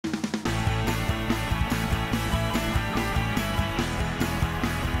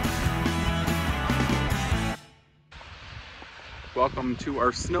welcome to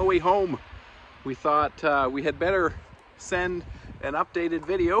our snowy home. We thought we had better send an updated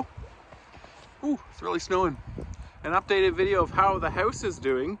video. Ooh, it's really snowing. An updated video of how the house is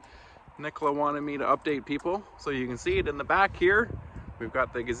doing. Nicola wanted me to update people, so you can see it in the back here. We've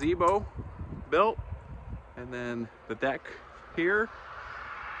got the gazebo built, and then the deck here,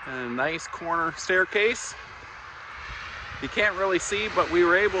 and a nice corner staircase. You can't really see, but we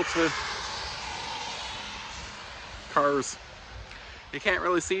were able to... Cars. You can't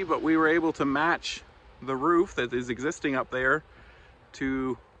really see, but we were able to match the roof that is existing up there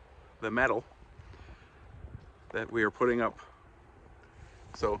to the metal that we are putting up.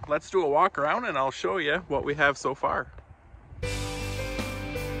 So let's do a walk around and I'll show you what we have so far.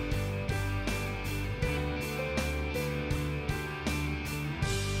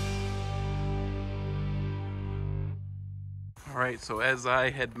 All right, so as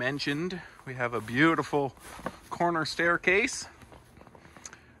I had mentioned, we have a beautiful corner staircase.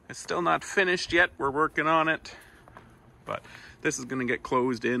 It's still not finished yet. We're working on it, but this is gonna get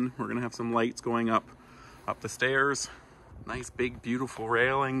closed in. We're gonna have some lights going up the stairs. Nice big beautiful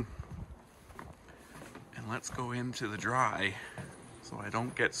railing. And let's go into the dry so I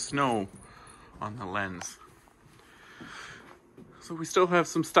don't get snow on the lens. So we still have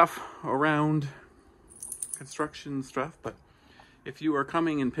some stuff around, construction stuff, but if you are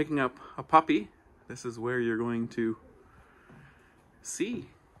coming and picking up a puppy, this is where you're going to see.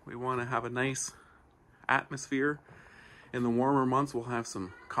 We want to have a nice atmosphere. In the warmer months, we'll have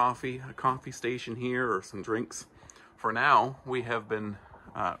some coffee, a coffee station here, or some drinks. For now, we have been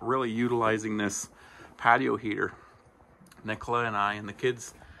really utilizing this patio heater. Nicola and I and the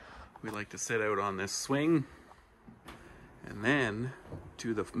kids, we like to sit out on this swing. And then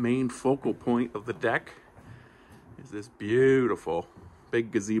to the main focal point of the deck is this beautiful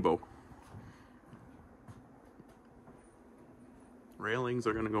big gazebo. Railings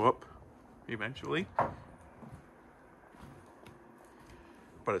are going to go up eventually,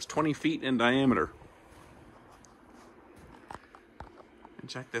 but it's 20 feet in diameter. And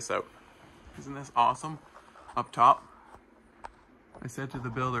check this out. Isn't this awesome? Up top, I said to the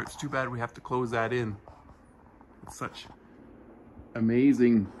builder, it's too bad we have to close that in. It's such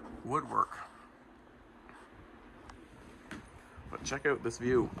amazing woodwork. But check out this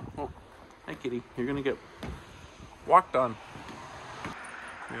view. Oh, hi kitty, you're gonna get walked on.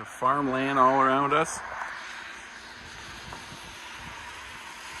 We have farmland all around us.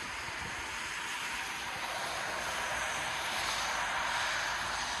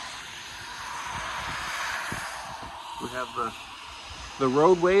 We have the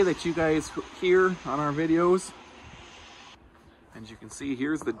roadway that you guys hear on our videos. And you can see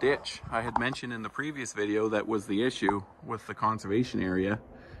here's the ditch. I had mentioned in the previous video that was the issue with the conservation area.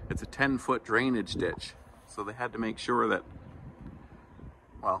 It's a 10-foot drainage ditch. So they had to make sure that,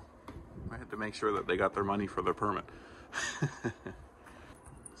 well, I had to make sure that they got their money for their permit.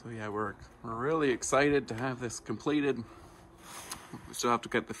 So yeah, we're really excited to have this completed. We still have to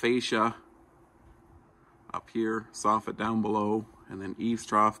get the fascia up here, soffit down below, and then eaves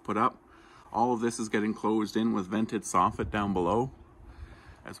trough put up. All of this is getting closed in with vented soffit down below,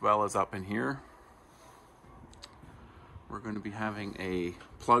 as well as up in here. We're going to be having a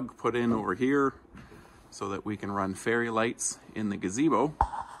plug put in over here so that we can run fairy lights in the gazebo,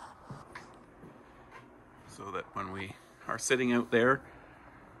 so that when we are sitting out there,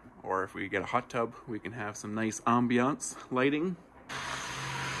 or if we get a hot tub, we can have some nice ambiance lighting.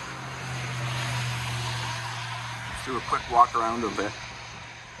 Let's do a quick walk around of the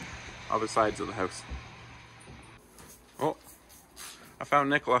other sides of the house. Oh, I found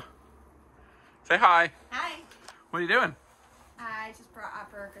Nicola. Say hi. Hi. What are you doing? I just brought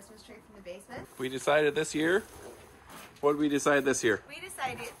up our Christmas tree from the basement. We decided this year. What did we decide this year? We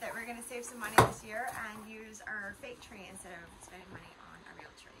decided that we're going to save some money this year and use our fake tree instead of spending money on a real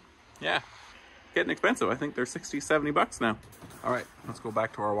tree. Yeah, getting expensive. I think they're 60, 70 bucks now. All right, let's go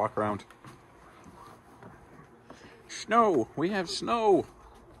back to our walk around. Snow, we have snow.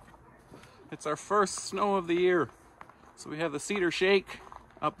 It's our first snow of the year. So we have the cedar shake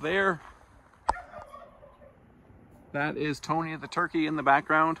up there. That is Tony the turkey in the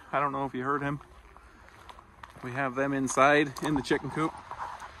background. I don't know if you heard him. We have them inside in the chicken coop,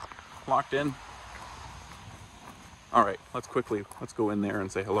 locked in. All right, let's go in there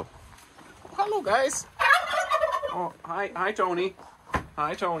and say hello. Hello, guys. Oh, hi, Tony.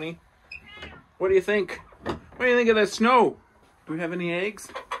 Hi, Tony. What do you think? What do you think of that snow? Do we have any eggs?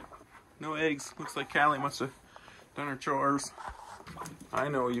 No eggs. Looks like Callie must have done her chores. I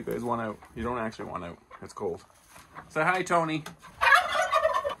know you guys want out. You don't actually want out. It's cold. Say hi, Tony.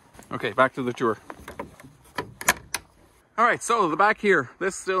 Okay, back to the tour. All right, so the back here,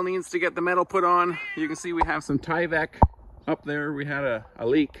 this still needs to get the metal put on. You can see we have some Tyvek up there. We had a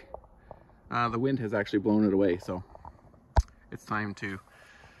leak. The wind has actually blown it away, so it's time to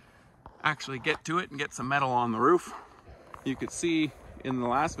actually get to it and get some metal on the roof. You could see in the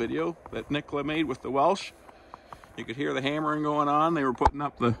last video that Nicola made with the Welsh, you could hear the hammering going on. They were putting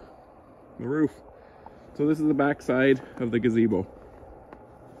up the roof. So this is the back side of the gazebo.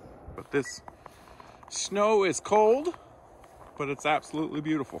 But this snow is cold, but it's absolutely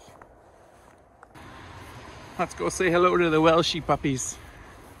beautiful. Let's go say hello to the Welshie puppies.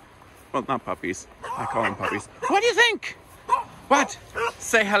 Well, not puppies. I call them puppies. What do you think? What?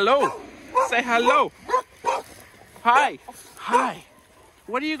 Say hello. Say hello. Hi. Hi.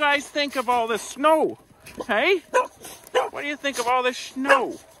 What do you guys think of all this snow? Hey? What do you think of all this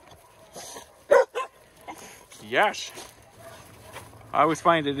snow? Yes. I always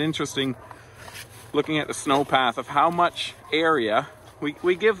find it interesting looking at the snow path of how much area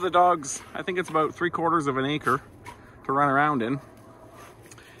we give the dogs. I think it's about 3/4 of an acre to run around in.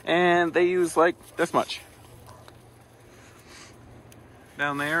 And they use like this much.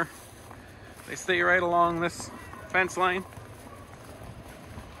 Down there, they stay right along this fence line.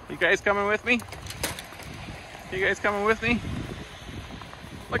 You guys coming with me? You guys coming with me?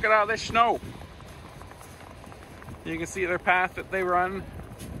 Look at all this snow. You can see their path that they run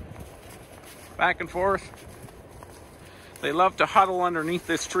back and forth. They love to huddle underneath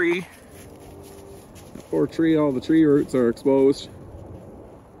this tree. The poor tree, all the tree roots are exposed,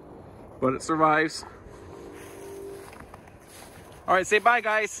 but it survives. All right, say bye,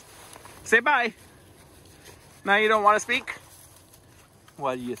 guys. Say bye. Now you don't want to speak?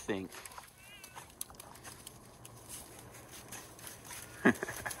 What do you think?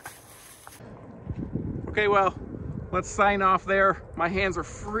 Okay, well, let's sign off there. My hands are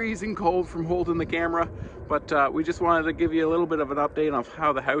freezing cold from holding the camera, but we just wanted to give you a little bit of an update of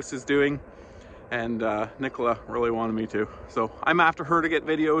how the house is doing. And Nicola really wanted me to. So I'm after her to get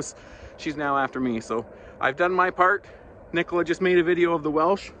videos. She's now after me. So I've done my part. Nicola just made a video of the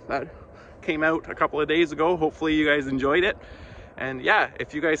Welsh that came out a couple of days ago. Hopefully you guys enjoyed it. And yeah,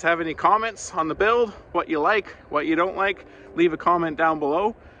 if you guys have any comments on the build, what you like, what you don't like, leave a comment down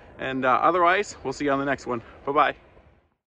below. And otherwise, we'll see you on the next one. Bye-bye.